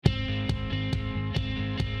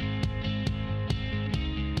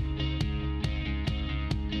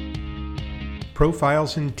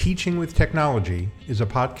Profiles in Teaching with Technology is a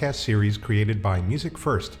podcast series created by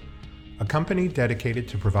MusicFirst, a company dedicated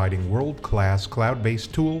to providing world-class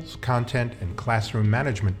cloud-based tools, content, and classroom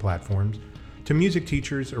management platforms to music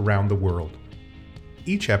teachers around the world.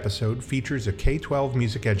 Each episode features a K-12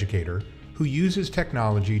 music educator who uses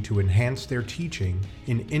technology to enhance their teaching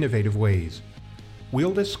in innovative ways.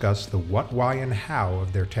 We'll discuss the what, why, and how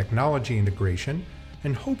of their technology integration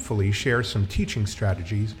and hopefully share some teaching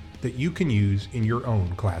strategies that you can use in your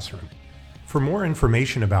own classroom. For more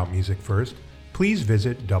information about MusicFirst, please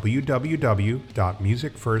visit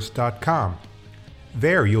www.musicfirst.com.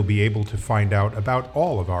 There you'll be able to find out about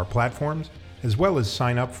all of our platforms, as well as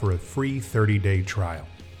sign up for a free 30-day trial.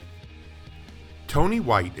 Tony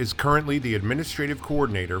White is currently the Administrative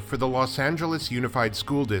Coordinator for the Los Angeles Unified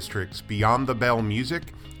School District's Beyond the Bell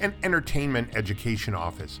Music and Entertainment Education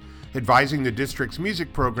Office, advising the district's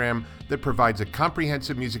music program that provides a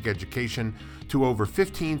comprehensive music education to over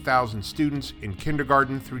 15,000 students in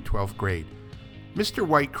kindergarten through 12th grade. Mr.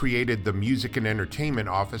 White created the Music and Entertainment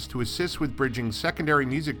Office to assist with bridging secondary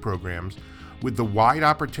music programs with the wide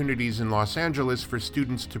opportunities in Los Angeles for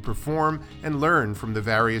students to perform and learn from the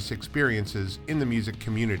various experiences in the music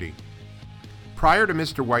community. Prior to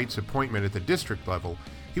Mr. White's appointment at the district level,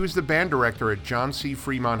 he was the band director at John C.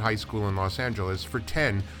 Fremont High School in Los Angeles for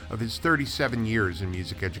 10 of his 37 years in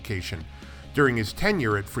music education. During his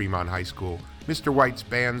tenure at Fremont High School, Mr. White's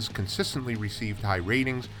bands consistently received high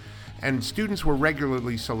ratings, and students were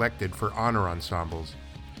regularly selected for honor ensembles.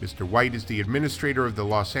 Mr. White is the administrator of the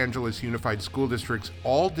Los Angeles Unified School District's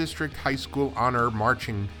all-district high school honor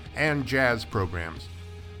marching and jazz programs.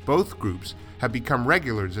 Both groups have become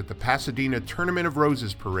regulars at the Pasadena Tournament of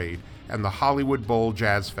Roses Parade and the Hollywood Bowl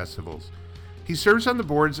Jazz Festivals. He serves on the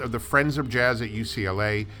boards of the Friends of Jazz at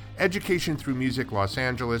UCLA, Education Through Music Los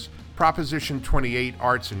Angeles, Proposition 28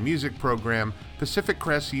 Arts and Music Program, Pacific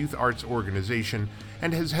Crest Youth Arts Organization,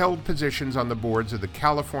 and has held positions on the boards of the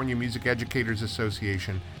California Music Educators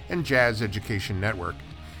Association and Jazz Education Network.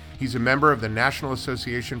 He's a member of the National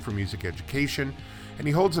Association for Music Education, and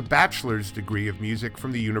he holds a bachelor's degree of music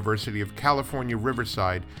from the University of California,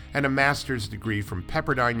 Riverside, and a master's degree from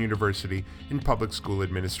Pepperdine University in Public School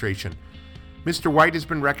Administration. Mr. White has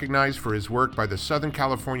been recognized for his work by the Southern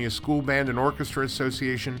California School Band and Orchestra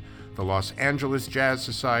Association, the Los Angeles Jazz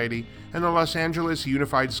Society, and the Los Angeles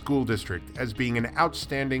Unified School District as being an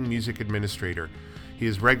outstanding music administrator. He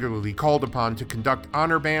is regularly called upon to conduct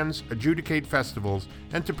honor bands, adjudicate festivals,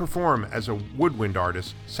 and to perform as a woodwind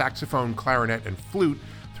artist, saxophone, clarinet, and flute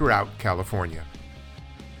throughout California.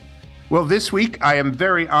 Well, this week I am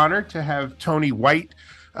very honored to have Tony White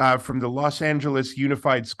from the Los Angeles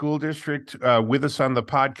Unified School District with us on the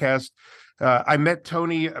podcast. I met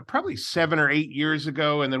Tony probably 7 or 8 years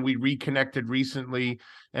ago, and then we reconnected recently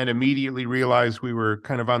and immediately realized we were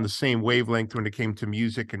kind of on the same wavelength when it came to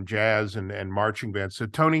music and jazz and marching bands. So,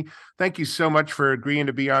 Tony, thank you so much for agreeing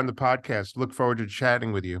to be on the podcast. Look forward to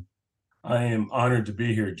chatting with you. I am honored to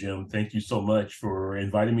be here, Jim. Thank you so much for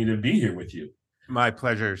inviting me to be here with you. My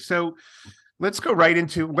pleasure. So let's go right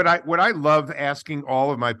into what I love asking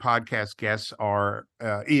all of my podcast guests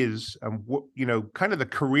is kind of the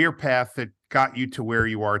career path that got you to where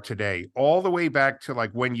you are today, all the way back to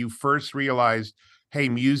like when you first realized, hey,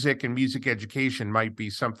 music and music education might be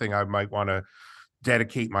something I might want to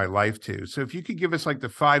dedicate my life to. So if you could give us like the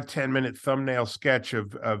 5-10 minute thumbnail sketch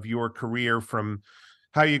of your career from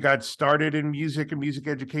how you got started in music and music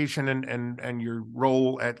education and your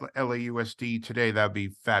role at LAUSD today, that'd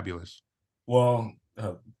be fabulous. Well,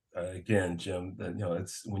 again, Jim,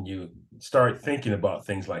 it's when you start thinking about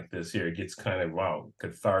things like this here, it gets kind of,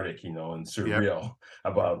 cathartic, and surreal.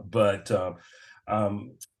 Yep.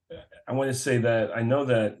 I want to say that I know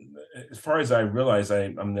that as far as I realize,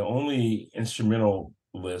 I'm the only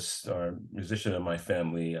instrumentalist or musician in my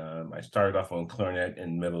family. I started off on clarinet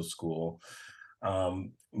in middle school.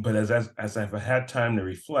 But as I've had time to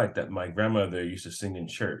reflect, that my grandmother used to sing in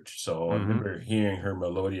church. So I remember hearing her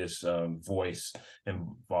melodious voice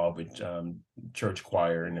involved with church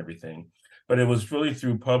choir and everything. But it was really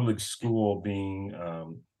through public school being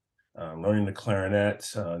learning the clarinet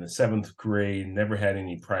in the 7th grade, never had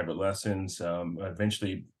any private lessons,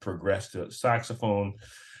 eventually progressed to saxophone.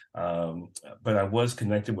 But I was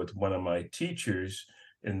connected with one of my teachers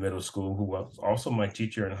in middle school, who was also my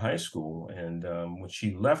teacher in high school. And when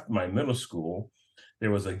she left my middle school,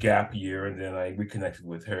 there was a gap year, and then I reconnected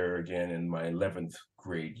with her again in my 11th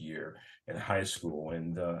grade year in high school.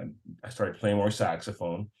 And I started playing more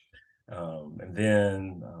saxophone. And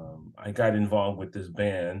then I got involved with this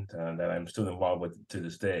band that I'm still involved with to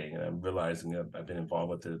this day. And I'm realizing that I've been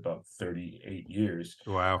involved with it about 38 years.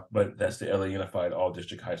 Wow. But that's the LA Unified All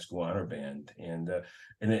District High School Honor Band.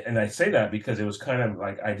 And I say that because it was kind of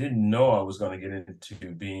like I didn't know I was going to get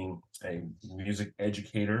into being a music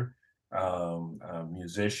educator,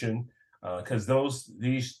 musician, because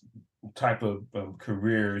these type of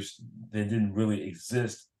careers, they didn't really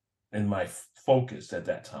exist in my focus at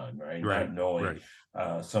that time, right? Right. Not knowing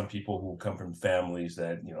Right. some people who come from families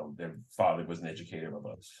that their father was an educator.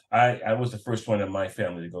 I was the first one in my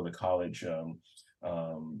family to go to college. I'm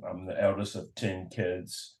the eldest of 10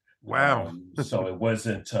 kids. Wow. So it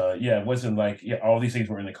wasn't, yeah, it wasn't like, yeah, all these things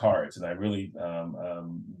were in the cards. And I really,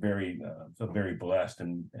 feel very blessed.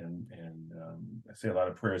 And I say a lot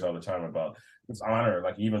of prayers all the time about this honor,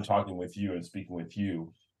 like even talking with you and speaking with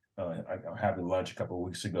you. I having lunch a couple of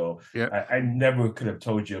weeks ago. Yeah. I never could have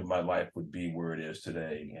told you my life would be where it is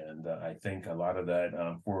today. And I think a lot of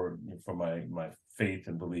that for my faith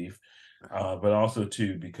and belief, but also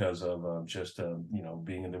too because of just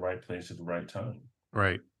being in the right place at the right time.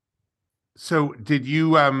 Right. So did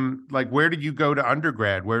you like where did you go to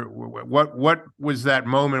undergrad? What was that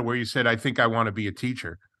moment where you said, I think I want to be a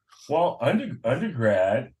teacher? Well,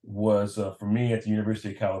 undergrad was for me at the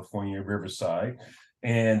University of California, Riverside.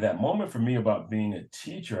 And that moment for me about being a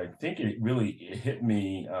teacher, I think it hit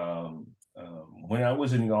me when I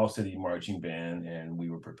was in the All City Marching Band and we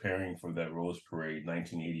were preparing for that Rose Parade,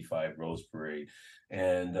 1985 Rose Parade.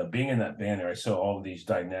 And being in that band, I saw all of these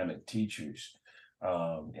dynamic teachers.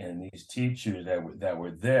 And these teachers that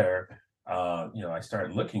were there, I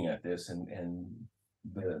started looking at this and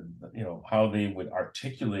how they would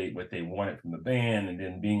articulate what they wanted from the band, and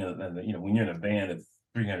then being when you're in a band of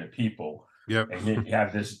 300 people Yep. and you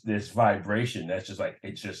have this vibration that's just like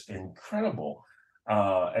it's just incredible.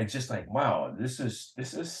 It's just like, wow, this is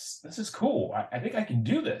cool. I think I can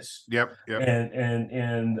do this. Yep. Yep.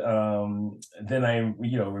 And then I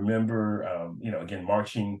remember again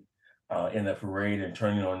marching in that parade and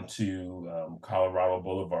turning onto Colorado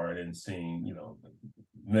Boulevard and seeing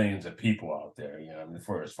millions of people out there, I mean,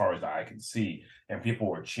 for as far as the eye can see, and people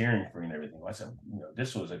were cheering for me and everything. I said,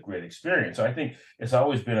 this was a great experience. So I think it's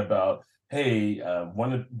always been about, hey,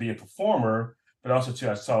 want to be a performer, but also too,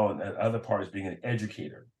 I saw that other part as being an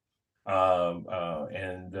educator. And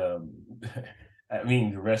I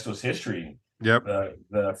mean, the rest was history. Yep.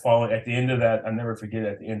 The following at the end of that, I never forget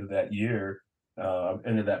at the end of that year,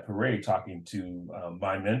 end of that parade, talking to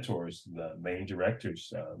my mentors, the main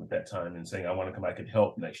directors at that time, and saying, I want to come back and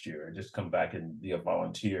help next year, and just come back and be a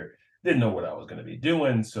volunteer. Didn't know what I was going to be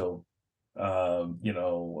doing. So,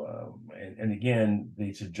 and again,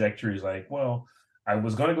 the trajectory is like, well, I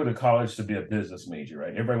was going to go to college to be a business major,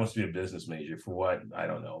 right? Everybody wants to be a business major for what? I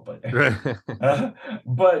don't know, but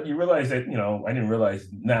but you realize that I didn't realize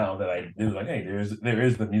now that I knew, like, hey, there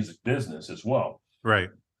is the music business as well. Right.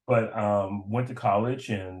 But went to college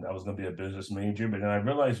and I was going to be a business major. But then I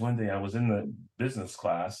realized one day I was in the business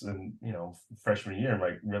class and freshman year,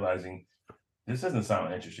 like realizing this doesn't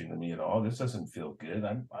sound interesting to me at all. This doesn't feel good.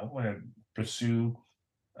 I want to pursue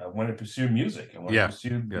music. I want to Yeah.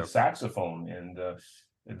 pursue the Yeah. saxophone. And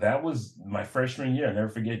that was my freshman year. I never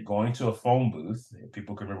forget going to a phone booth. If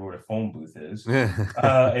people can remember what a phone booth is,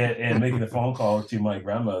 and making a phone call to my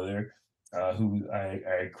grandmother, who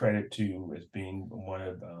I credit to as being one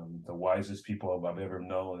of the wisest people I've ever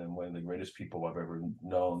known and one of the greatest people I've ever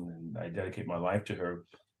known. And I dedicate my life to her.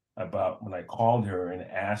 About when I called her and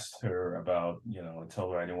asked her about,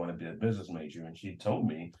 told her I didn't want to be a business major, and she told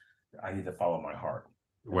me I need to follow my heart.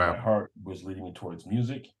 And my Wow. heart was leading me towards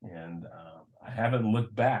music, and I haven't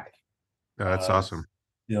looked back. Oh, that's awesome.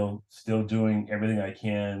 Still doing everything I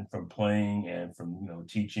can, from playing and from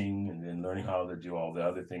teaching, and then learning how to do all the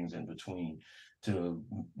other things in between to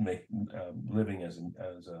make living as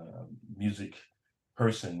a music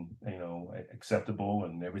person acceptable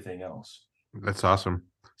and everything else. That's awesome.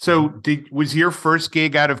 So was your first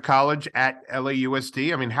gig out of college at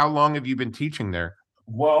LAUSD? I mean, how long have you been teaching there?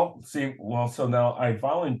 So now I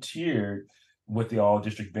volunteered with the All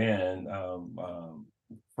District Band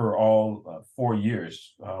for all 4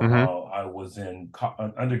 years while I was in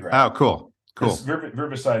undergrad. Oh, cool. Cool.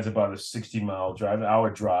 Riverside's about a 60-mile drive, an hour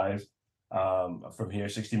drive from here,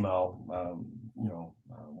 60-mile,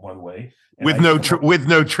 one way. And with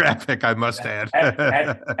no traffic, I must add.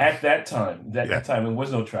 At that time, Yeah. that time it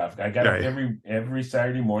was no traffic. I got up Right. every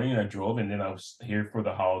Saturday morning and I drove, and then I was here for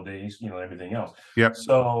the holidays, everything else. Yep.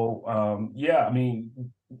 So yeah, I mean,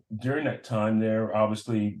 during that time there,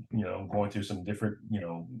 obviously, going through some different,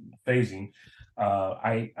 phasing.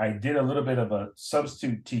 I did a little bit of a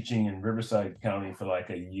substitute teaching in Riverside County for like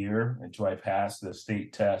a year until I passed the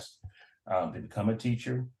state test to become a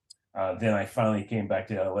teacher. Then I finally came back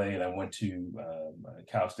to LA and I went to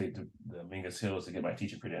Cal State, to the Mingus Hills, to get my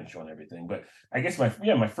teaching credential and everything. But I guess my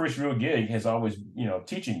first real gig has always,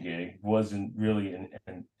 teaching gig wasn't really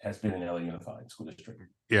and has been in LA Unified School District.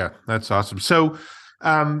 Yeah, that's awesome. So,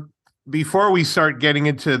 before we start getting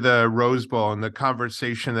into the Rose Bowl, and the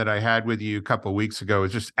conversation that I had with you a couple of weeks ago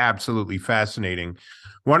is just absolutely fascinating.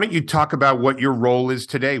 Why don't you talk about what your role is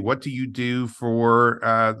today? What do you do for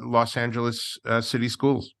Los Angeles City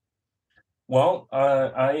Schools? Well,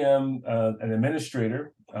 I am an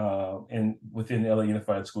administrator within LA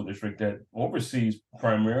Unified School District that oversees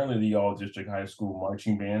primarily the all district high school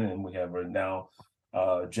marching band, and we have a now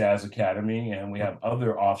jazz academy, and we have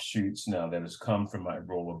other offshoots now that has come from my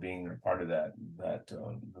role of being a part of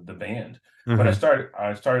the band. But I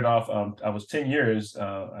started off. I was 10 years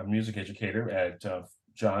a music educator at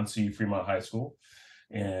John C. Fremont High School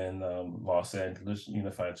in Los Angeles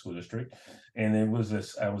Unified School District, and it was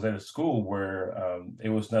this. I was at a school where it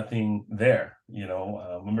was nothing there.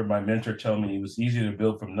 I remember my mentor telling me it was easier to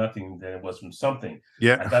build from nothing than it was from something.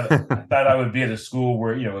 Yeah, I thought I would be at a school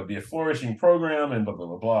where it would be a flourishing program and blah blah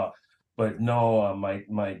blah blah. But no,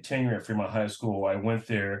 my tenure at Fremont High School, I went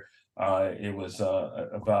there. It was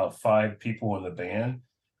about 5 people in the band.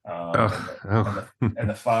 And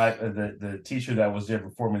the teacher that was there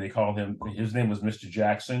before me, they called him, his name was Mr.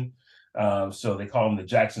 Jackson. So they call him the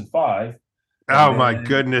Jackson 5. My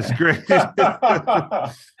goodness gracious.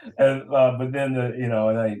 But then and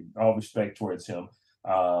I all respect towards him.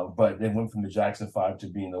 But they went from the Jackson 5 to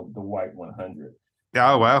being the White 100.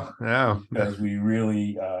 Oh, wow. Yeah. Because we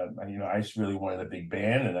really, I just really wanted a big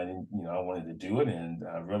band, and I didn't, I wanted to do it. And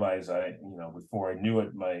I realized before I knew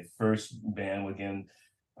it, my first band again,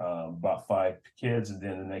 about 5 kids, and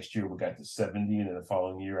then the next year we got to 70, and then the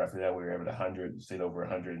following year after that we were able to 100, stayed over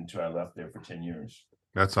 100 until I left there for 10 years.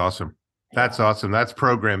 That's awesome. That's awesome. That's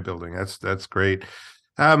program building. That's great.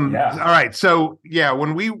 Yeah. All right. So yeah,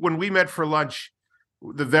 when we met for lunch,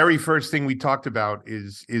 the very first thing we talked about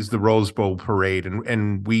is the Rose Bowl parade,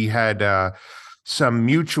 and we had some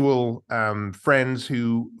mutual friends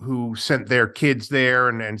who sent their kids there,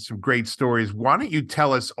 and some great stories. Why don't you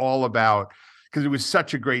tell us all about, because it was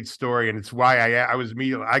such a great story, and it's why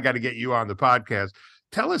I got to get you on the podcast.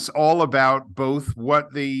 Tell us all about both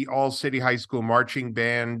what the All City High School Marching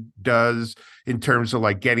Band does in terms of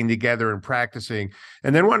like getting together and practicing.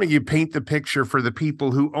 And then why don't you paint the picture for the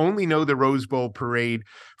people who only know the Rose Bowl parade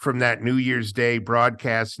from that New Year's Day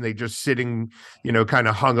broadcast, and they just sitting, kind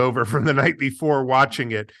of hung over from the night before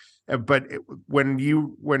watching it. But when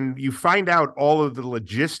you find out all of the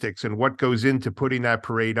logistics and what goes into putting that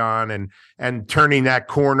parade on and turning that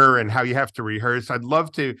corner and how you have to rehearse, I'd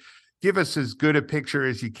love to give us as good a picture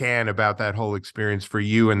as you can about that whole experience for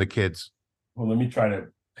you and the kids. Well, let me try to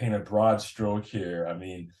paint a broad stroke here. I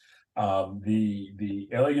mean, the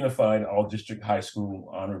LA Unified All District High School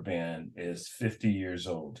Honor Band is 50 years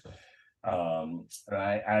old.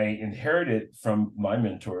 I inherited from my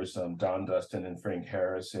mentors, Don Dustin and Frank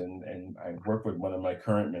Harris, and I work with one of my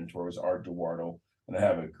current mentors, Art Duardo, and I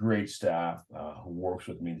have a great staff who works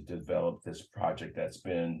with me to develop this project that's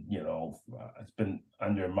been, it's been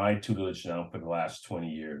under my tutelage now for the last 20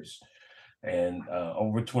 years. And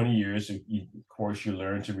over 20 years, of course, you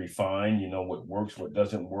learn to refine, what works, what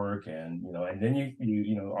doesn't work. And, and then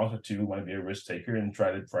you also too want to be a risk taker and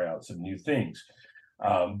try out some new things.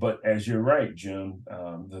 But as you're right, Jim,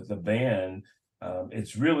 the band,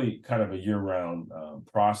 it's really kind of a year-round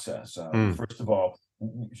process. First of all,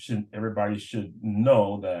 everybody should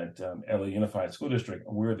know that LA Unified School District,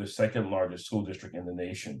 we're the second largest school district in the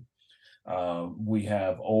nation. We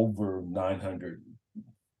have over 900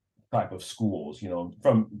 type of schools,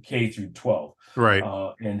 from K through 12. Right.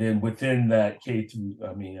 And then within that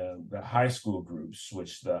the high school groups,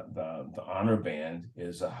 which the honor band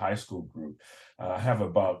is a high school group, have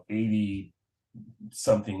about 80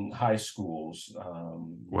 something high schools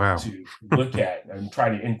wow. to look at and try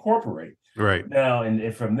to incorporate. Right. Now,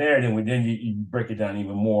 and from there, then you break it down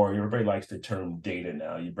even more. Everybody likes the term data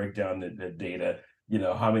now. You break down the data,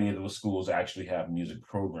 how many of those schools actually have music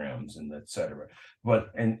programs and et cetera.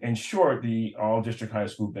 But in short, the All District High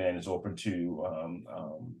School Band is open to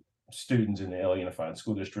students in the LA Unified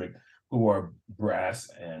School District who are brass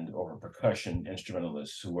or percussion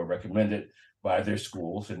instrumentalists who are recommended by their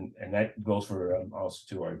schools, and that goes for also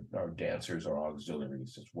to our dancers, our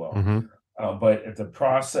auxiliaries as well. Mm-hmm. But the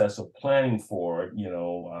process of planning for it,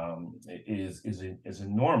 is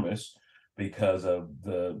enormous. because of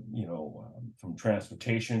the, from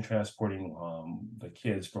transporting the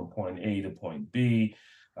kids from point A to point B.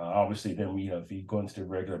 Obviously, then if you go into the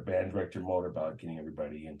regular band director mode about getting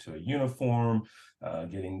everybody into a uniform,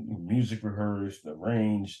 getting music rehearsed,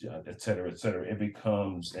 arranged, et cetera, it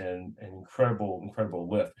becomes an incredible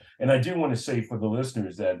lift. And I do want to say for the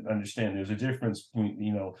listeners that understand, there's a difference between,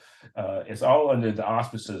 it's all under the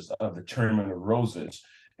auspices of the Tournament of Roses.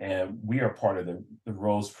 And we are part of the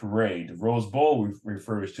Rose Parade. The Rose Bowl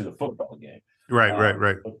refers to the football game.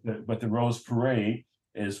 Right. But the Rose Parade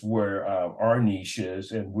is where our niche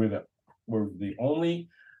is, and we're the only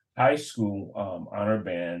high school honor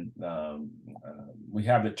band. We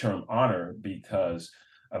have the term honor because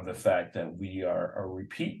of the fact that we are a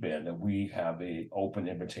repeat band, that we have a open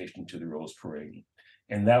invitation to the Rose Parade.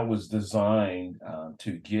 And that was designed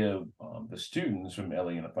to give the students from LA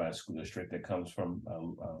Unified School District that comes from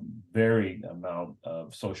a varied amount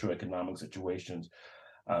of socioeconomic situations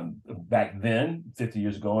back then, 50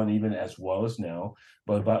 years ago, and even as well as now,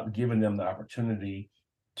 but about giving them the opportunity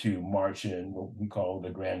to march in what we call the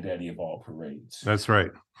granddaddy of all parades. That's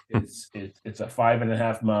right. It's a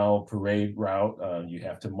 5.5 mile parade route. You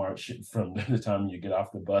have to march from the time you get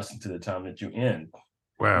off the bus to the time that you end.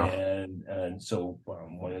 Wow. And so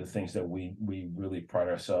one of the things that we really pride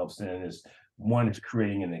ourselves in is, one, is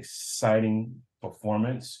creating an exciting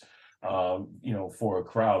performance, for a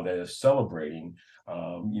crowd that is celebrating,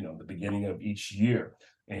 the beginning of each year.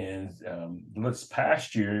 And this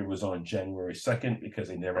past year, it was on January 2nd because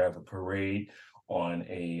they never have a parade on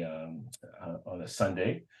a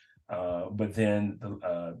Sunday. But then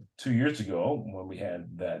 2 years ago, when we had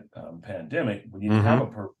that pandemic, we didn't have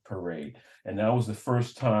a parade. And that was the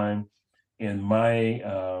first time in my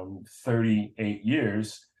 38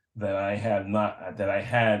 years that I had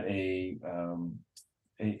a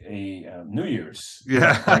New Year's.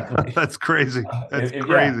 Yeah, that's crazy. That's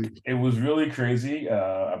crazy. Yeah, it was really crazy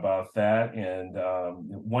about that. And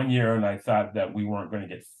 1 year, and I thought that we weren't going to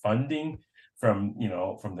get funding from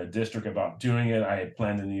the district about doing it. I had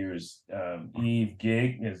planned a New Year's Eve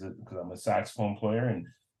gig because I'm a saxophone player,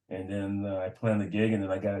 and then I planned the gig, and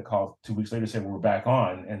then I got a call 2 weeks later saying we're back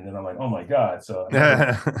on, and then I'm like, oh my God! So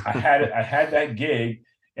I had that gig,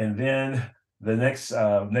 and then the next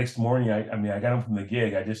morning, I got home from the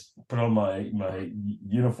gig. I just put on my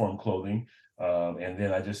uniform clothing, and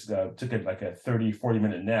then I just took it like a 30-40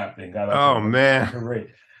 minute nap and got up. Oh man. Great.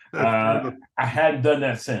 I hadn't done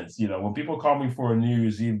that since. When people call me for a New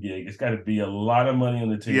Year's Eve gig, it's got to be a lot of money on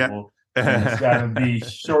the table, and it's got to be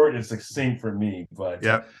short and succinct for me. But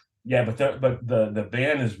but the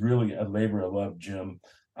band is really a labor of love, Jim,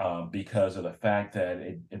 because of the fact that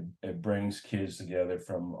it brings kids together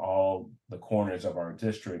from all the corners of our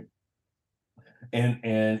district, and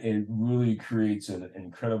it really creates an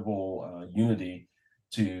incredible unity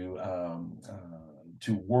to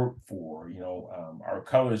work for. Our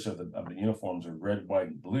colors of the uniforms are red, white,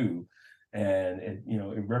 and blue, and it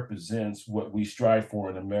represents what we strive for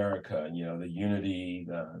in America. The unity,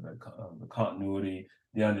 the continuity,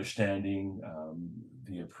 the understanding,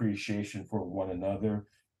 the appreciation for one another.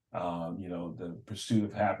 The pursuit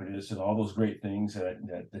of happiness, and all those great things that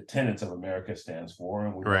the tenets of America stands for.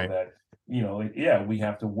 And we know that, we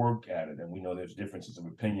have to work at it, and we know there's differences of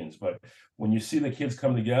opinions. But when you see the kids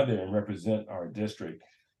come together and represent our district,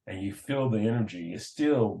 and you feel the energy, it's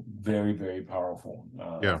still very, very powerful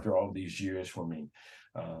after all these years for me,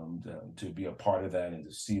 to be a part of that and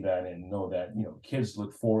to see that and know that, kids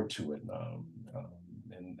look forward to it.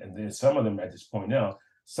 And then some of them at this point now,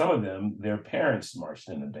 some of them, their parents marched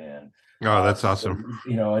in the band. Oh, that's awesome.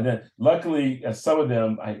 And then luckily some of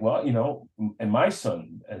them, and my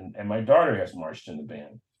son and my daughter has marched in the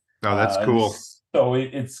band. Oh, that's cool. So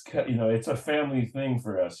it's a family thing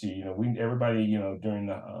for us. Everybody, during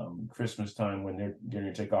the Christmas time when they're going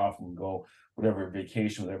to take off and go whatever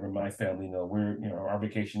vacation, whatever my family our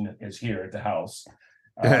vacation is here at the house.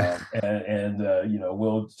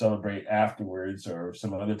 We'll celebrate afterwards or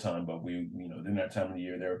some other time, but during that time of the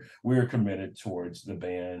year we're committed towards the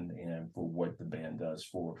band and for what the band does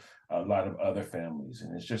for a lot of other families.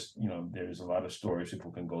 And it's just, there's a lot of stories.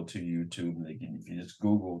 People can go to YouTube, and if you just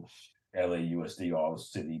Google LAUSD All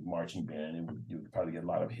City Marching Band, and you'll probably get a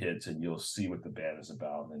lot of hits, and you'll see what the band is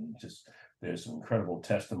about. And just there's some incredible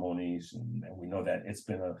testimonies, and we know that it's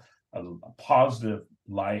been a positive,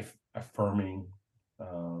 life affirming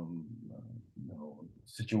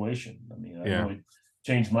situation. I know it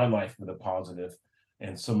changed my life with a positive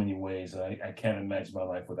in so many ways, and I can't imagine my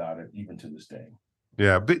life without it, even to this day.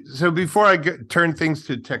 Yeah, but so before I turn things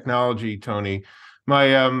to technology, Tony,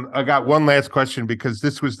 I got one last question because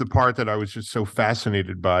this was the part that I was just so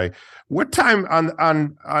fascinated by. What time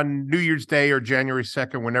on New Year's Day or January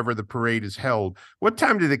 2nd, whenever the parade is held, what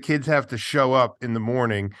time do the kids have to show up in the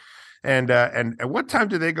morning? And what time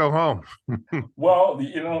do they go home? Well,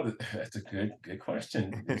 that's a good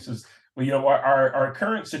question. This is well, our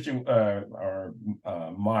current our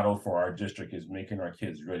motto for our district is making our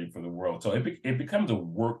kids ready for the world. So it becomes a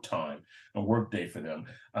work time, a work day for them.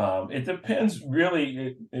 It depends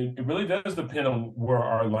really. It really does depend on where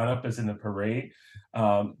our lineup is in the parade.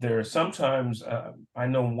 There are sometimes I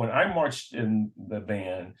know when I marched in the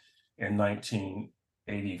band in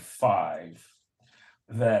 1985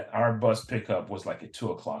 that our bus pickup was like at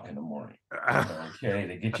 2 o'clock in the morning. Okay,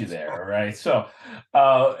 to get you there. All right. So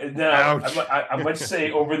now Ouch. I must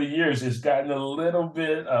say over the years it's gotten a little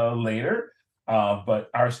bit later. But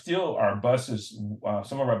our buses,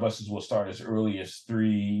 some of our buses will start as early as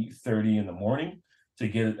 3:30 in the morning to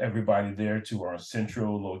get everybody there to our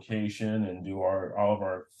central location and do all of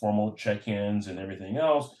our formal check-ins and everything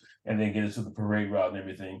else, and then get us to the parade route and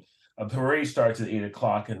everything. A parade starts at 8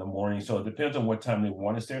 o'clock in the morning, so it depends on what time they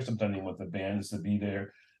want us there. Sometimes they want the bands to be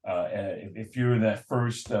there. If you're in that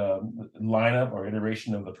first lineup or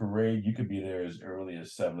iteration of the parade, you could be there as early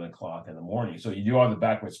as 7 o'clock in the morning. So you do all the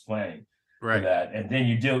backwards planning for Right. that, and then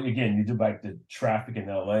you do like the traffic in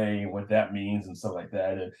LA and what that means and stuff like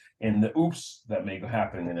that, and the oops that may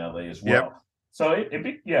happen in LA as Yep. well. So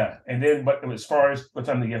yeah, and then but as far as what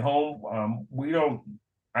time to get home, we don't.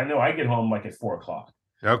 I know I get home like at 4 o'clock.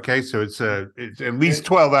 Okay, so it's at least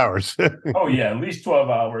 12 hours. Oh yeah, at least 12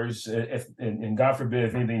 hours. If and God forbid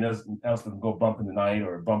if anything else doesn't go bump in the night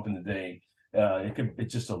or bump in the day,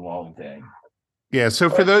 it's just a long day. Yeah, so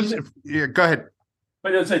for But those, yeah, go ahead.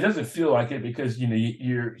 but it doesn't feel like it because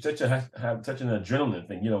you're have such an adrenaline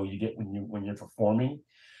thing. You get when you're performing.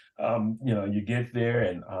 You get there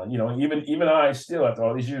and even I still after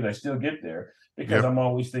all these years I still get there because Yep. I'm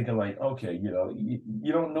always thinking like, okay, you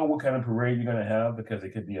don't know what kind of parade you're going to have because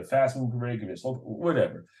it could be a fast moving parade, it could be a slow,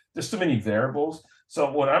 whatever. There's so many variables. So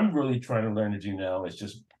what I'm really trying to learn to do now is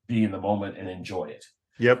just be in the moment and enjoy it,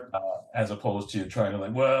 Yep. as opposed to trying to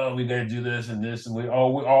like, well, we got to do this and this and we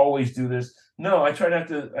always do this. No, I try not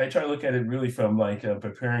to. I try to look at it really from like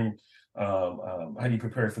preparing. How do you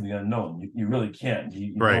prepare for the unknown? You really can't.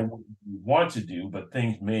 You know Right. what you want to do, but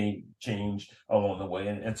things may change along the way,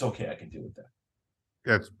 and it's okay. I can deal with that.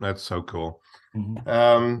 That's so cool.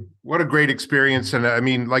 Mhm. What a great experience. And I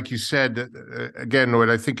mean, like you said, again, what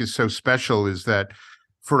I think is so special is that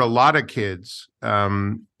for a lot of kids,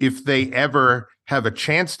 if they ever have a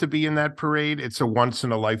chance to be in that parade, it's a once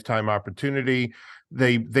in a lifetime opportunity.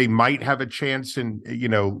 They might have a chance in,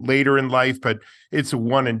 later in life, but it's a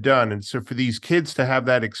one and done. And so for these kids to have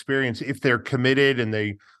that experience, if they're committed and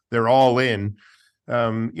they're all in,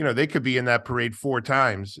 they could be in that parade 4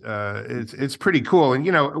 times. It's pretty cool. And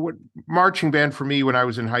what marching band for me when I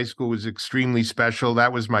was in high school was extremely special.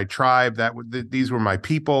 That was my tribe. These were my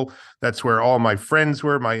people. That's where all my friends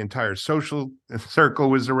were. My entire social circle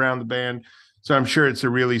was around the band. So I'm sure it's a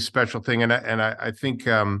really special thing. And I think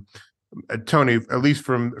Tony, at least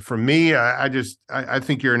from me, I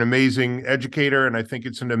think you're an amazing educator, and I think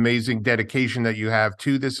it's an amazing dedication that you have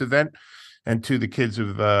to this event and to the kids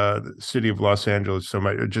of the city of Los Angeles. So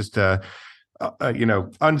much, just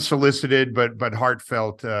unsolicited but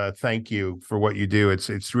heartfelt thank you for what you do.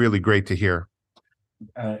 It's really great to hear.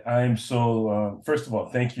 I am so. First of all,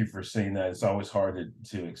 thank you for saying that. It's always hard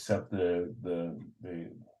to accept the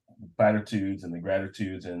platitudes and the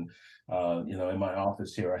gratitudes and in my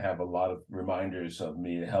office here I have a lot of reminders of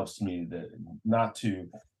me. It helps me that not to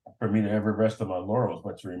for me to ever rest on my laurels,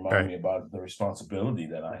 but to remind Okay. me about the responsibility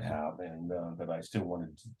that I have and that I still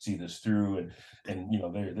wanted to see this through and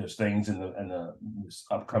there's things in the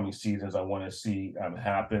upcoming seasons I want to see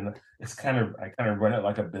happen. I kind of run it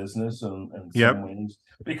like a business in some Yep. ways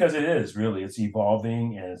because it is really it's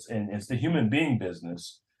evolving and it's the human being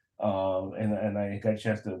business. And I got a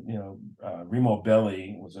chance to, Remo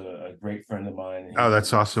Belli was a great friend of mine. And Oh, he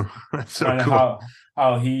that's awesome. That's so kind of cool.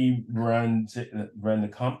 how he ran the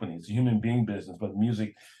company. It's a human being business, but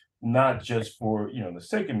music, not just for the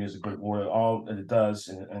sake of music, but what all it does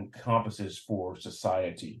and encompasses for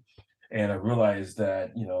society. And I realized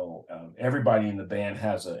that everybody in the band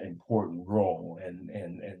has an important role, and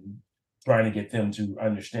trying to get them to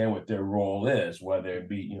understand what their role is, whether it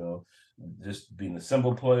be just being the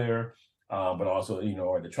cymbal player, but also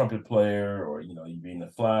or the trumpet player, or you being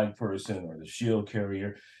the flag person or the shield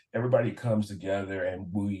carrier. Everybody comes together and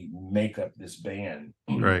we make up this band,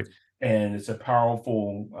 Right. and it's a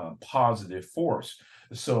powerful, positive force.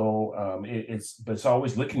 So but it's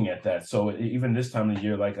always looking at that. So even this time of the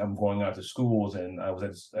year, like I'm going out to schools, and I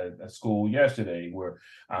was at school yesterday where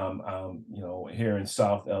here in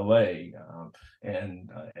South LA, and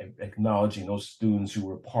acknowledging those students who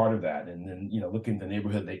were part of that, and then looking at the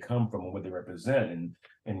neighborhood they come from and what they represent, and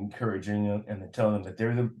encouraging them and telling them that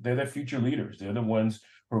they're the future leaders. They're the ones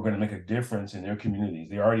who are going to make a difference in their communities.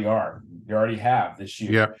 They already are. They already have this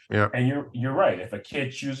year. Yeah, yeah. And you're right. If a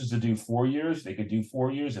kid chooses to do 4 years, they could do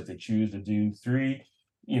 4 years. If they choose to do three,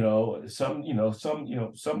 some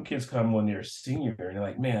kids come when they're a senior and they're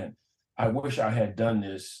like, man, I wish I had done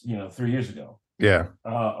this, 3 years ago. Yeah.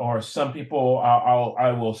 Or some people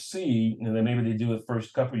I will see, and then maybe they do it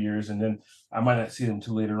first couple of years, and then I might not see them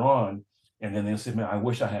until later on, and then they'll say, "Man, I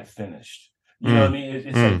wish I had finished." You know what I mean?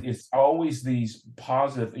 It's like it's always these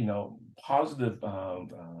positive,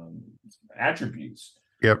 attributes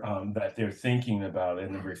Yep. that they're thinking about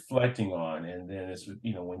and reflecting on, and then it's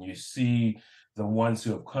when you see the ones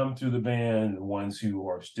who have come through the band, the ones who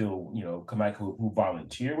are still come back who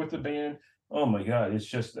volunteer with the band. Oh my God, it's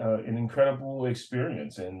just an incredible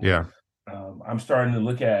experience. And Yeah. I'm starting to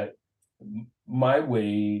look at my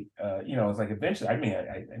way. It's like eventually, I'm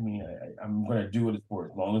going to do it for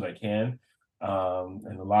as long as I can,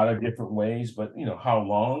 in a lot of different ways. But how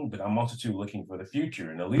long? But I'm also too looking for the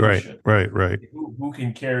future and the leadership. Right. Who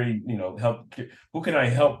can carry, help? Who can I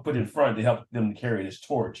help put in front to help them to carry this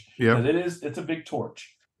torch? Yeah. Because it's a big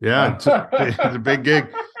torch. Yeah, it's a big gig.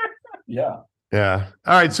 Yeah. Yeah.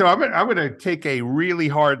 All right. So I'm gonna take a really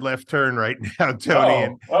hard left turn right now,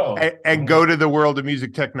 Tony, and go to the world of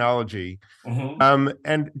music technology.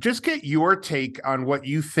 And just get your take on what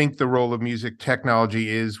you think the role of music technology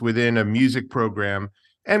is within a music program,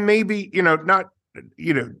 and maybe not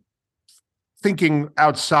thinking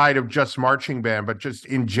outside of just marching band, but just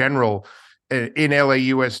in general in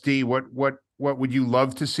LAUSD. What would you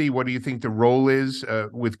love to see? What do you think the role is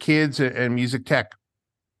with kids and music tech?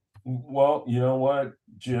 Well, you know what,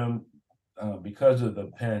 Jim, because of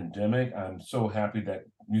the pandemic, I'm so happy that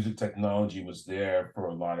music technology was there for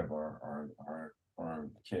a lot of our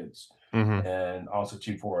kids, and also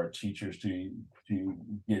too for our teachers to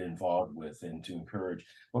get involved with and to encourage.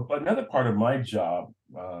 But another part of my job,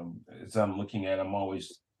 as I'm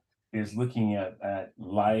always is looking at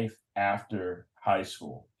life after high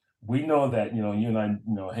school. We know that you and I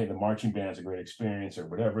hey, the marching band's a great experience, or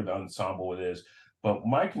whatever the ensemble it is. But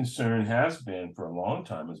my concern has been for a long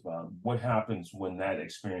time is about what happens when that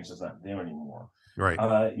experience is not there anymore. Right.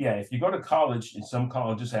 Yeah, if you go to college, and some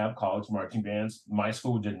colleges have college marching bands. My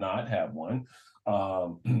school did not have one.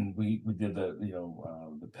 We did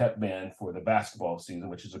the pep band for the basketball season,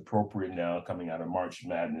 which is appropriate now, coming out of March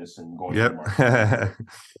Madness and going to marching band.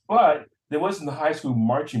 But there wasn't the high school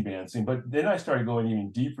marching band scene. But then I started going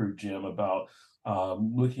even deeper, Jim, about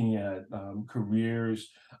looking at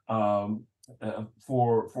careers.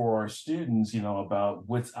 For our students, about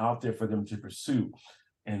what's out there for them to pursue.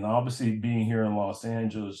 And obviously being here in Los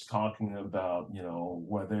Angeles, talking about,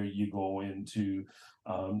 whether you go into,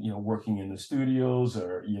 working in the studios,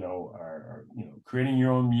 or, creating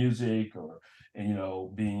your own music, or,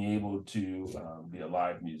 being able to be a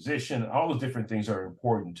live musician. All those different things are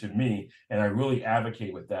important to me. And I really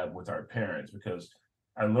advocate with that with our parents, because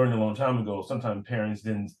I learned a long time ago, sometimes parents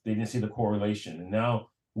didn't see the correlation. And now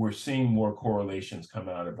we're seeing more correlations come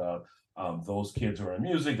out about those kids who are in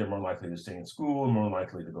music. They're more likely to stay in school, more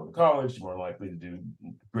likely to go to college, more likely to do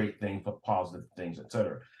great things, positive things,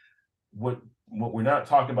 etc. What we're not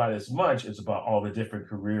talking about as much is about all the different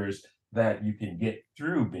careers that you can get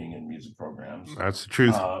through being in music programs. That's the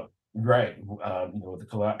truth. Right.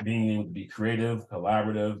 Being able to be creative,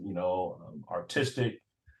 collaborative, artistic.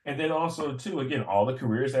 And then also too, again, all the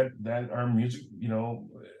careers that are music,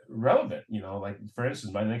 relevant, like for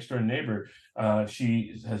instance, my next door neighbor,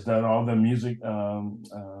 she has done all the music,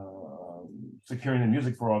 securing the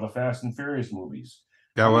music for all the Fast and Furious movies.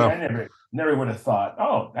 Yeah, well, I never would have thought,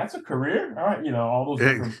 oh, that's a career. All right, all those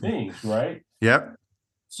different things, right? Yep.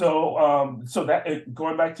 So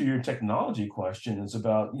going back to your technology question, it's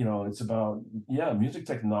about music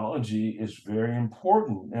technology is very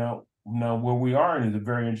important. Now where we are in is a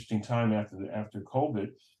very interesting time after COVID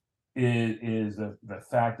is the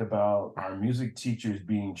fact about our music teachers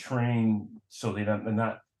being trained so they're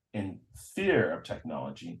not in fear of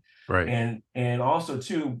technology. Right. And also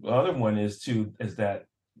too, the other one is that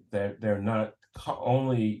they're not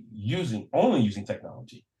only using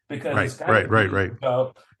technology, because right.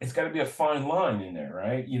 it's got to be a fine line in there,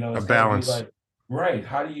 right? A balance. Right.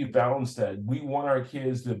 How do you balance that? We want our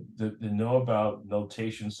kids to know about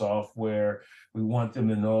notation software. We want them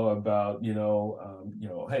to know about,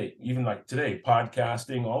 hey, even like today,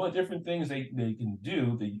 podcasting, all the different things they can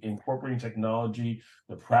do, the incorporating technology,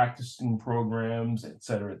 the practicing programs, et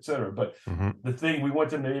cetera, et cetera. But Hmm. the thing, we want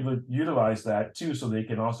them to be able to utilize that too, so they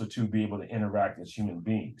can also too be able to interact as human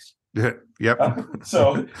beings. Yep.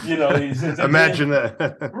 So, it's at the end. Imagine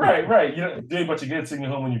that. Right, right. Doing a bunch of good sitting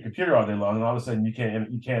at home on your computer all day long, and all of a sudden you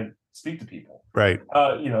can't speak to people. Right.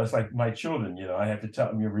 It's like my children. I have to tell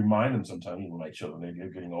them, remind them sometimes. Even my children, they're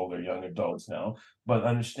getting older, young adults now, but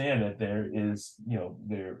understand that there is,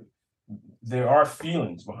 there are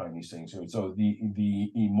feelings behind these things. So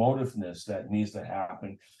the emotiveness that needs to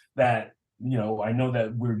happen. That I know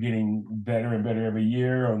that we're getting better and better every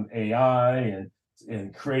year on AI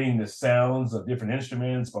and creating the sounds of different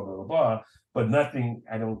instruments, blah blah blah blah. But nothing,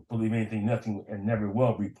 I don't believe anything, nothing, and never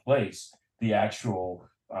will replace the actual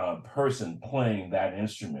person playing that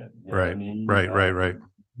instrument. You know what I Right. mean? Right. Right. Right.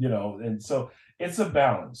 And so it's a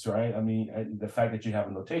balance, right? I mean, the fact that you have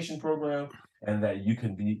a notation program and that you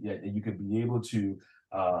could be able to,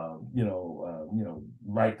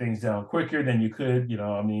 write things down quicker than you could.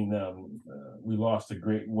 We lost a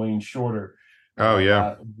great Wayne Shorter Oh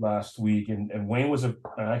yeah. last week, and Wayne was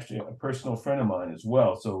actually a personal friend of mine as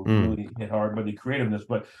well. So Mm. really hit hard by the creativeness.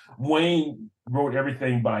 But Wayne wrote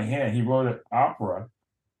everything by hand. He wrote an opera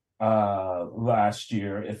last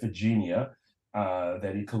year, Iphigenia,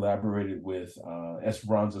 that he collaborated with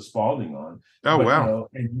Esperanza Spalding on. Oh But wow.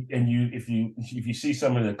 if you see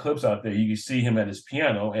some of the clips out there, you can see him at his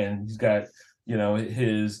piano, and he's got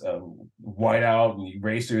his whiteout and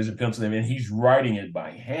erasers and pencils, and he's writing it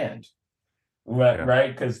by hand. Right, Yeah.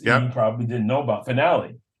 right, because he Yep. probably didn't know about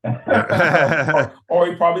finale. Yeah. Or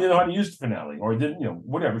he probably didn't know how to use the finale, or didn't,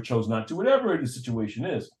 whatever, chose not to, whatever the situation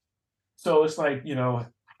is. So it's like,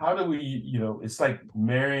 how do we, it's like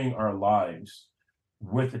marrying our lives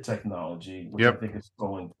with the technology, which I Yep. think is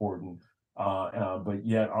so important. But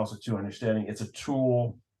yet also to understanding it's a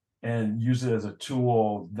tool, and use it as a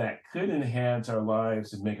tool that could enhance our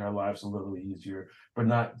lives and make our lives a little easier, but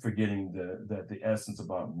not forgetting that the essence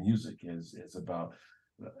about music is about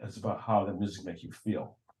how the music makes you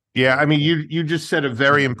feel. Yeah. I mean, And you just said a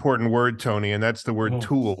very important word, Tony, and that's the word mhm,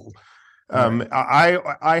 tool. right.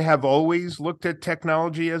 I have always looked at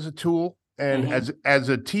technology as a tool, and Hmm. as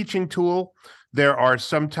a teaching tool. There are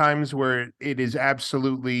some times where it is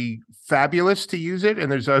absolutely fabulous to use it, and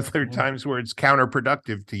there's other Hmm. times where it's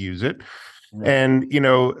counterproductive to use it. Right. And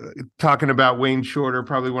talking about Wayne Shorter,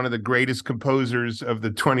 probably one of the greatest composers of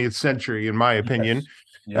the 20th century, in my opinion.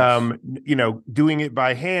 Yes. Yes. Doing it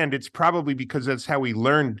by hand, it's probably because that's how he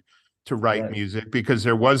learned to write Right. music, because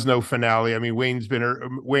there was no finale. I mean,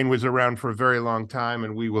 Wayne was around for a very long time,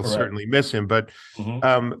 and we will Correct. certainly miss him.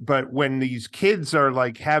 Hmm. But when these kids are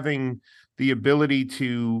like having the ability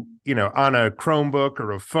to, on a Chromebook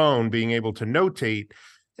or a phone, being able to notate,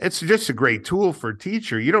 it's just a great tool for a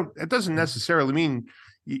teacher. It doesn't necessarily mean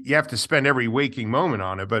you have to spend every waking moment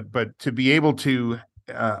on it, but to be able to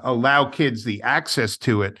allow kids the access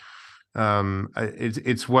to it,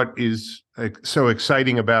 it's what is so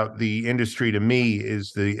exciting about the industry to me,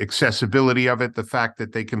 is the accessibility of it, the fact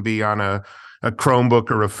that they can be on a Chromebook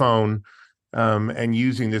or a phone, and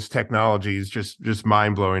using this technology is just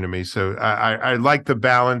mind blowing to me. So I like the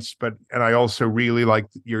balance, and I also really like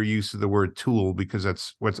your use of the word tool, because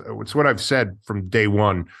that's what I've said from day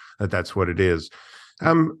one, that's what it is.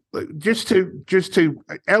 Um, just to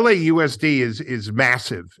LAUSD is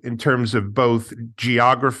massive in terms of both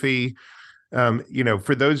geography.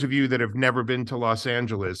 For those of you that have never been to Los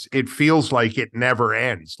Angeles, it feels like it never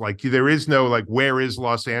ends. Like there is no like, where is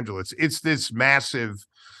Los Angeles? It's this massive,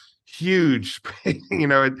 huge,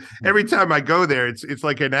 every time I go there, it's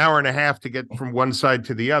like an hour and a half to get from one side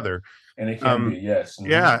to the other. And it can be, Um, yes. Hmm.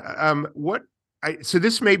 yeah. So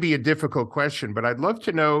this may be a difficult question, but I'd love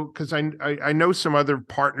to know, because I know some other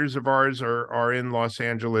partners of ours are in Los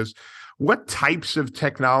Angeles. What types of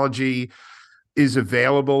technology is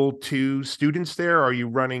available to students there? Are you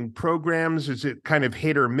running programs? Is it kind of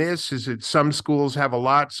hit or miss? Is it some schools have a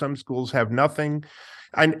lot, some schools have nothing?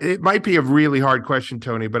 And it might be a really hard question,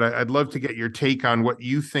 Tony, but I'd love to get your take on what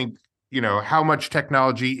you think, how much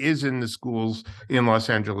technology is in the schools in Los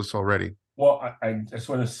Angeles already. Well, I just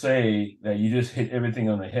want to say that you just hit everything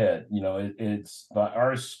on the head. It's by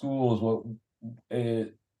our schools. What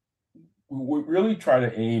it, we really try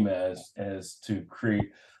to aim as to create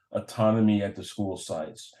autonomy at the school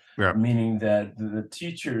sites, Yeah. meaning that the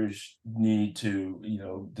teachers need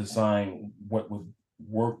to design what would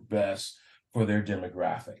work best for their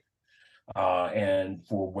demographic. and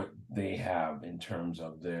for what they have in terms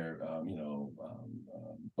of their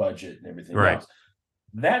budget and everything Right. else.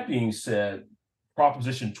 That being said,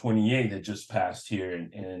 Proposition 28 that just passed here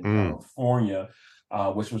in California,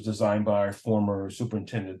 which was designed by our former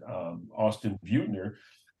superintendent Austin Butner,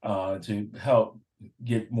 to help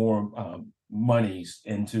get more monies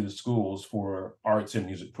into the schools for arts and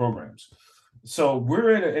music programs. So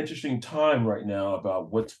we're at an interesting time right now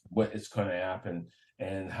about what is going to happen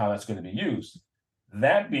and how that's going to be used.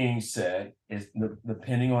 That being said, is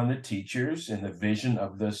depending on the teachers and the vision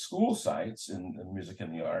of the school sites in the music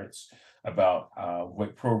and the arts about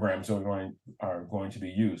what programs are going to be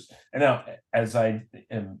used. And now, as I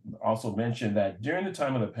also mentioned, that during the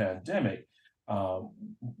time of the pandemic,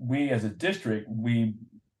 we as a district, we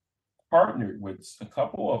partnered with a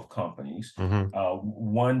couple of companies,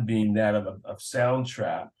 one being that of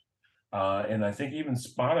Soundtrap, and I think even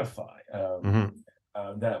Spotify,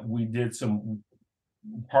 that we did some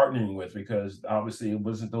partnering with, because obviously it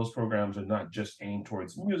wasn't, those programs are not just aimed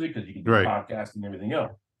towards music, because you can do podcasting and everything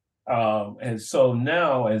else. And so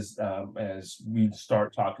now as we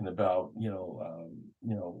start talking about,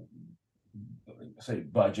 say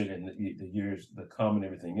budget and the years that come and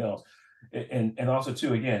everything else, and also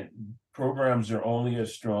too, again, programs are only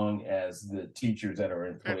as strong as the teachers that are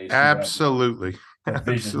in place. Absolutely. That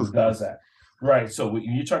vision who does that. Right. So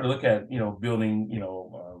you try to look at, building,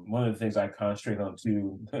 one of the things I concentrate on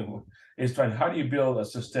too is trying, how do you build a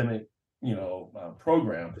systemic,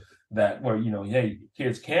 program that where, hey,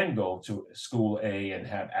 kids can go to school A and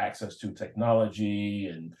have access to technology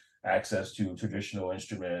and access to traditional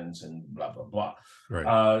instruments and blah, blah, blah.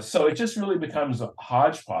 Right. So it just really becomes a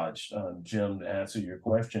hodgepodge, Jim, to answer your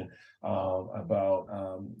question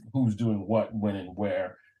about who's doing what, when, and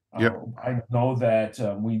where. Yep. I know that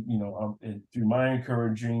we, through my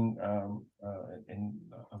encouraging and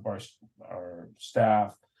of our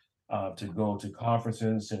staff to go to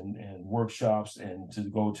conferences and workshops and to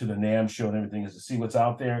go to the NAMM show and everything, is to see what's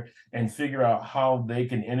out there and figure out how they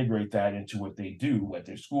can integrate that into what they do at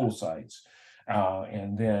their school sites.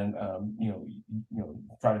 And then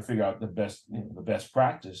try to figure out the best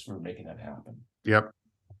practice for making that happen. Yep.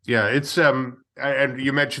 Yeah, it's and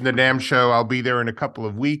you mentioned the NAMM show. I'll be there in a couple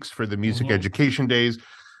of weeks for the music education days.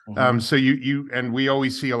 So you and we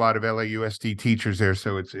always see a lot of LAUSD teachers there,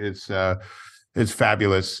 so it's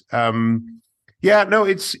fabulous. Yeah, no,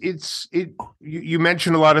 you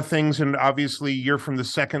mentioned a lot of things, and obviously you're from the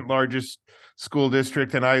second largest school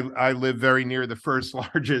district, and I live very near the first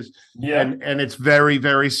largest. And it's very,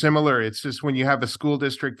 very similar. It's just when you have a school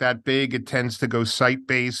district that big, it tends to go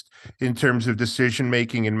site-based in terms of decision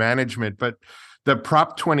making and management. But the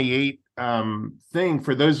Prop 28 thing,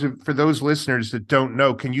 for those listeners that don't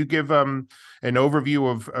know, can you give an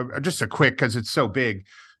overview of just a quick, because it's so big,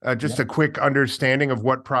 just a quick understanding of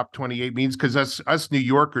what Prop 28 means? Because us New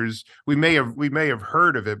Yorkers, we may have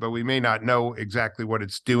heard of it, but we may not know exactly what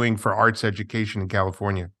it's doing for arts education in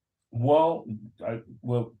California. Well,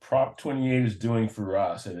 what Prop 28 is doing for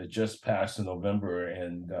us, and it just passed in November,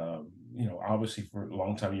 and obviously for a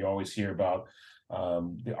long time you always hear about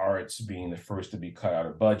the arts being the first to be cut out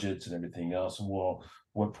of budgets and everything else. Well,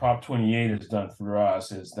 what Prop 28 has done for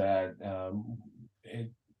us is that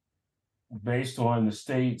based on the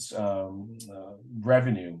state's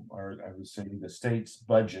revenue, or I would say the state's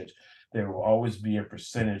budget, there will always be a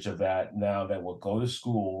percentage of that now that will go to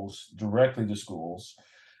schools, directly to schools,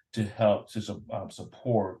 to help to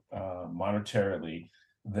support monetarily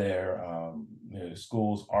their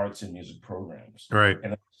schools' arts and music programs. Right.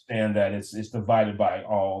 And understand that it's divided by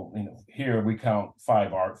all. Here we count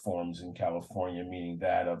 5 art forms in California, meaning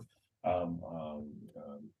that of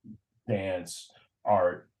dance,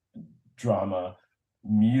 art, drama,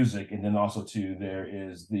 music, and then also too there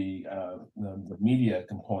is the media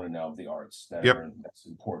component of the arts that's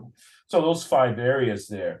important. So those 5 areas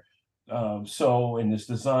there. So in this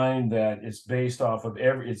design that is based off of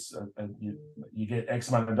you get X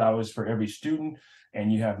amount of dollars for every student,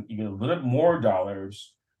 and you get a little bit more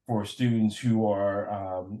dollars for students who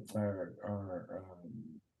are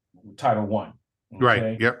Title I. Okay?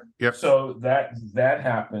 Right. Yep. So that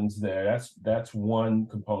happens there. That's one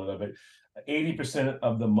component of it. 80%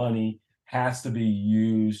 of the money has to be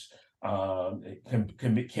used.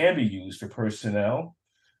 It can be used for personnel,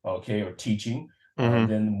 okay, or teaching.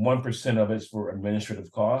 Then 1% of it's for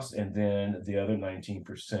administrative costs, and then the other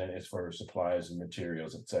 19% is for supplies and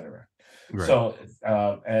materials, etc. Right. So,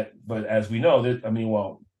 but as we know, that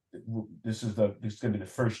this is going to be the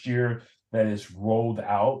first year that is rolled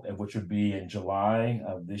out, which would be in July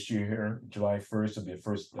of this year. July 1st will be the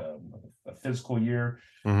first a fiscal year.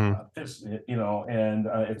 Hmm. And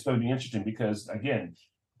it's going to be interesting because, again,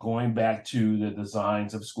 going back to the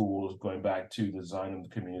designs of schools, going back to the design of the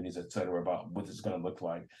communities, et cetera, about what it's going to look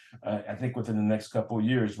like. I think within the next couple of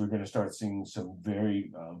years, we're going to start seeing some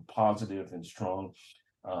very positive and strong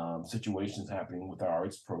situations happening with our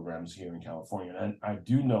arts programs here in California. And I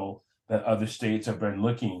do know that other states have been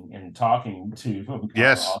looking and talking to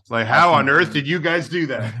Yes. Like, how on earth did you guys do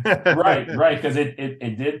that? right, because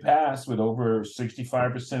it did pass with over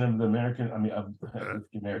 65% of the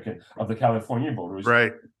of the California voters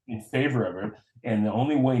Right. in favor of it. And the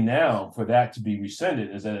only way now for that to be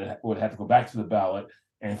rescinded is that it would have to go back to the ballot,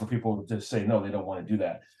 and for people to say no, they don't want to do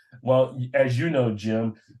that. Well, as you know,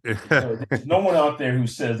 Jim, there's no one out there who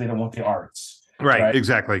says they don't want the arts. Right.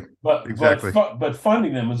 Exactly. But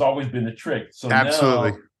funding them has always been the trick. So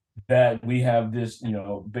absolutely. Now that we have this,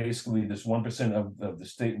 basically this 1% of the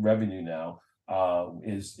state revenue now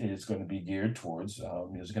is going to be geared towards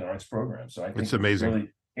music and arts programs. So I think it's amazing. Really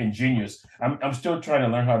ingenious. I'm still trying to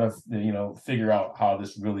learn how to figure out how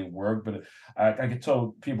this really worked. But I could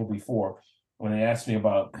tell people before, when they asked me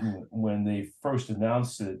about when they first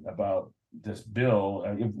announced it about this bill,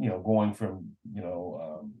 going from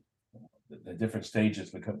the different stages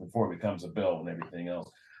before it becomes a bill and everything else.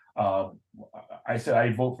 I said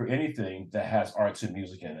I vote for anything that has arts and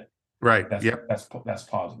music in it. Right. That's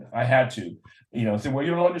positive. I had to, say, well,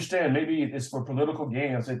 you don't understand. Maybe it's for political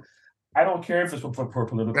gain. I said, I don't care if it's for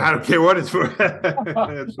political. I don't care what it's for.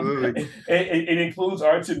 Absolutely. It includes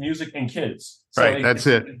arts and music and kids. So right. That's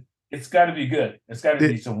it. It's got to be good. It's got to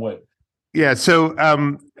be some way. Yeah. So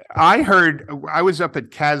I was up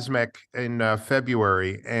at CASMEC in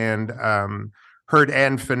February and heard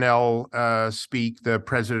Ann Fennell speak, the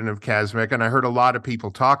president of CASMEC, and I heard a lot of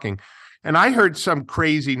people talking. And I heard some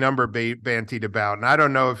crazy number bantied about, and I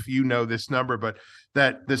don't know if you know this number, but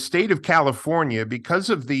that the state of California, because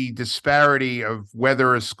of the disparity of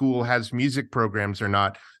whether a school has music programs or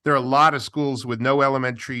not, there are a lot of schools with no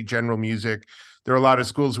elementary general music. There are a lot of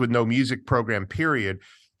schools with no music program, period.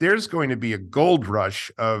 There's going to be a gold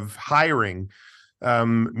rush of hiring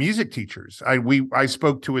music teachers. I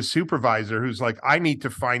spoke to a supervisor who's like, I need to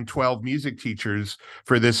find 12 music teachers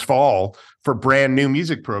for this fall for brand new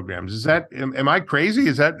music programs. Am I crazy?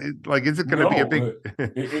 Is it going to be a big?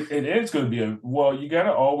 It is going to be well, you got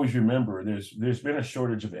to always remember there's been a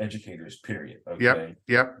shortage of educators, period. Okay.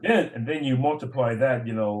 Yep. And then you multiply that,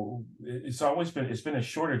 it's been a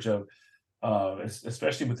shortage of,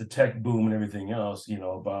 especially with the tech boom and everything else,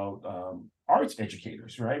 about arts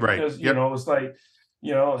educators, right? Because it's like,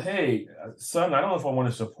 hey, son, I don't know if I want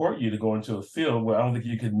to support you to go into a field where I don't think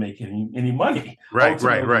you could make any money. Right.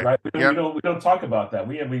 We don't talk about that.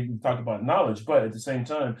 We talk about knowledge, but at the same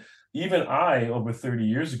time, even I, over 30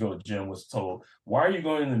 years ago, Jim, was told, why are you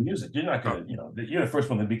going into music? You're not going to, you're the first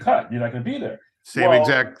one to be cut. You're not going to be there.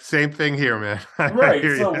 Same thing here, man. Right.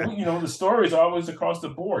 So, the story is always across the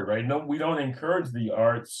board, right? No, we don't encourage the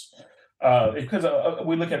arts because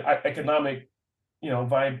we look at economic,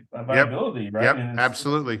 viability, right? Yep,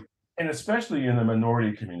 absolutely. And especially in the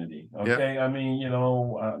minority community. Okay. Yep. I mean,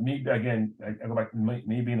 me, again, I go back to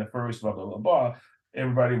me being the first, blah, blah, blah, blah.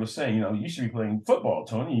 Everybody was saying, you should be playing football,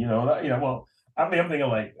 Tony, well, I'm thinking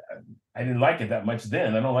like, I didn't like it that much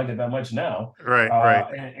then. I don't like it that much now. Right.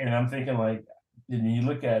 And I'm thinking like, you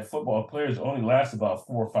look at football players only last about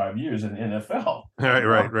 4 or 5 years in the NFL.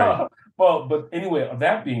 Right. Well, but anyway,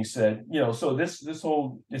 that being said,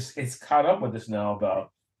 so it's caught up with us now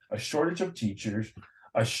about a shortage of teachers,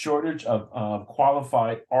 a shortage of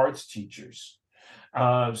qualified arts teachers.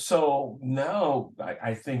 So now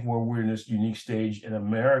I think we're in this unique stage in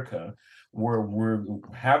America where we're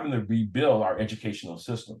having to rebuild our educational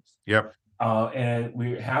systems. Yep. And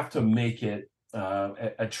we have to make it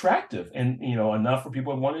attractive and enough for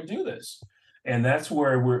people to want to do this, and that's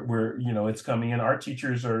where we're it's coming in. Our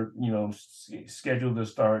teachers are scheduled to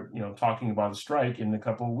start talking about a strike in a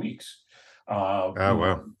couple of weeks. For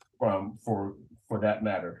that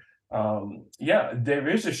matter, there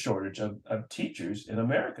is a shortage of teachers in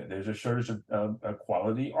America. There's a shortage of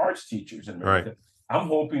quality arts teachers in America. Right. I'm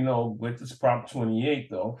hoping, though, with this Prop 28,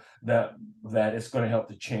 though, that it's going to help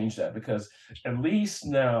to change that, because at least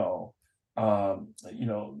now,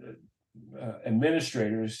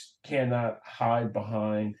 administrators cannot hide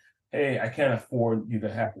behind, hey, I can't afford you to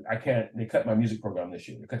have, they cut my music program this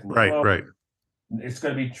year. Right. It's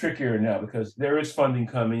going to be trickier now because there is funding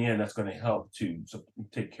coming in that's going to help to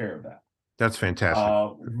take care of that. That's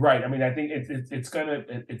fantastic. Right. I mean, I think it's going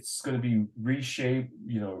to be reshaped,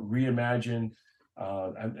 reimagined.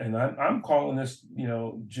 I'm calling this,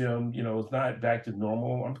 Jim, it's not back to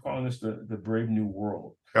normal. I'm calling this the brave new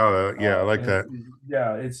world. Oh, yeah, I like that.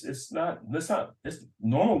 Yeah, it's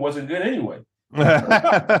normal wasn't good anyway.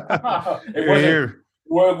 It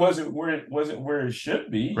wasn't where it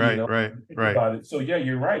should be, Right. about it. So yeah,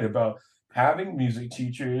 you're right about having music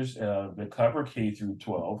teachers that cover K through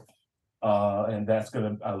 12, and that's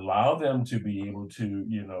going to allow them to be able to,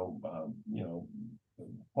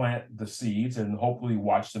 plant the seeds and hopefully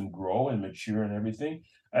watch them grow and mature and everything.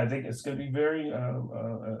 I think it's going to be very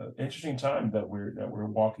interesting time that we're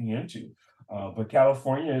walking into. But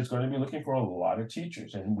California is going to be looking for a lot of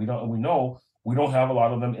teachers, and we know we don't have a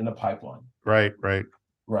lot of them in the pipeline. Right. Right.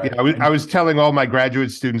 Yeah, I was telling all my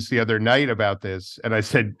graduate students the other night about this, and I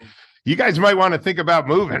said, you guys might want to think about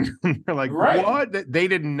moving. They're like, right. What? They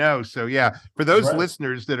didn't know. So yeah, for those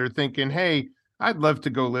listeners that are thinking, hey, I'd love to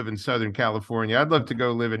go live in Southern California, I'd love to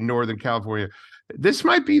go live in Northern California, this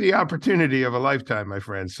might be the opportunity of a lifetime, my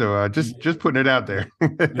friend. So just putting it out there.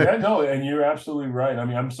 Yeah, no, and you're absolutely right. I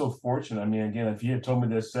mean, I'm so fortunate. I mean, again, if you had told me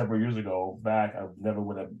this several years ago back, I never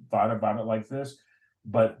would have thought about it like this.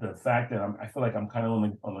 But the fact that I feel like I'm kind of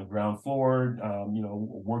on the ground floor,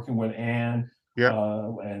 working with Ann,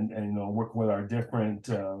 and working with our different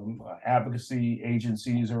advocacy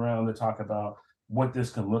agencies around to talk about what this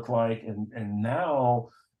can look like, and now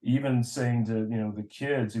even saying to the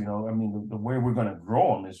kids, I mean, the way we're going to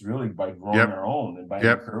grow them is really by growing our own and by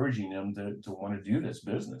encouraging them to want to do this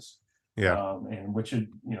business. And which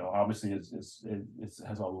obviously it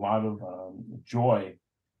has a lot of joy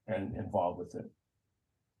and involved with it.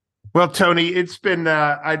 Well, Tony, it's been,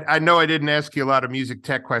 I know I didn't ask you a lot of music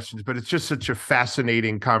tech questions, but it's just such a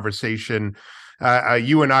fascinating conversation.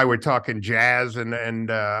 You and I were talking jazz,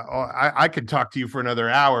 and I could talk to you for another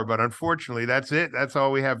hour, but unfortunately, that's it. That's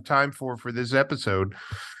all we have time for this episode.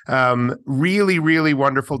 Really, really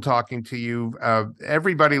wonderful talking to you.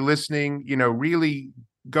 Everybody listening, really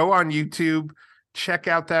go on YouTube, check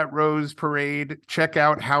out that Rose Parade, check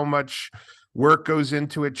out how much work goes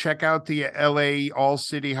into it. Check out the LA All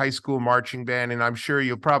City High School Marching Band, and I'm sure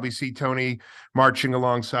you'll probably see Tony marching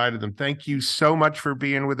alongside of them. Thank you so much for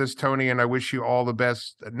being with us, Tony, and I wish you all the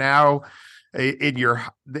best now in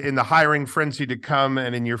the hiring frenzy to come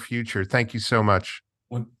and in your future. Thank you so much.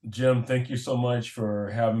 Well, Jim, thank you so much for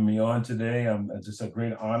having me on today. It's just a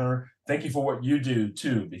great honor. Thank you for what you do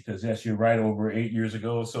too, because yes, you're right, over 8 years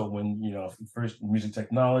ago. So when first music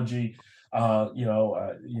technology,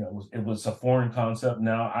 it was a foreign concept.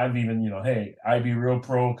 Now I've even, hey, IB Real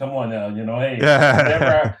Pro, come on now, hey,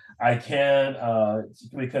 whenever I can,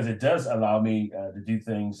 because it does allow me to do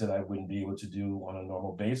things that I wouldn't be able to do on a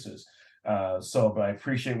normal basis. But I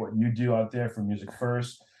appreciate what you do out there for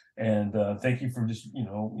MusicFirst, and thank you for just,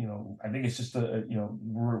 I think it's just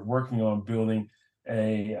we're working on building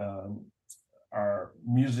our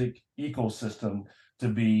music ecosystem to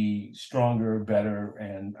be stronger, better,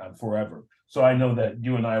 and forever. So I know that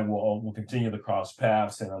you and I will continue to cross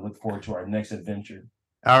paths, and I look forward to our next adventure.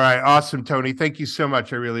 All right. Awesome, Tony. Thank you so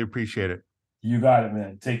much. I really appreciate it. You got it,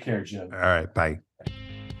 man. Take care, Jim. All right. Bye.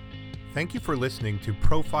 Thank you for listening to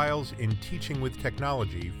Profiles in Teaching with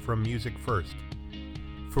Technology from MusicFirst.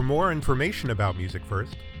 For more information about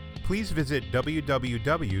MusicFirst, please visit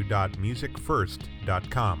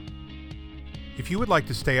www.musicfirst.com. If you would like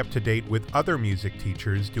to stay up to date with other music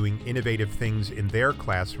teachers doing innovative things in their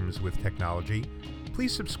classrooms with technology,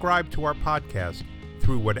 please subscribe to our podcast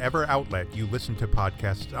through whatever outlet you listen to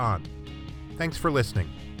podcasts on. Thanks for listening.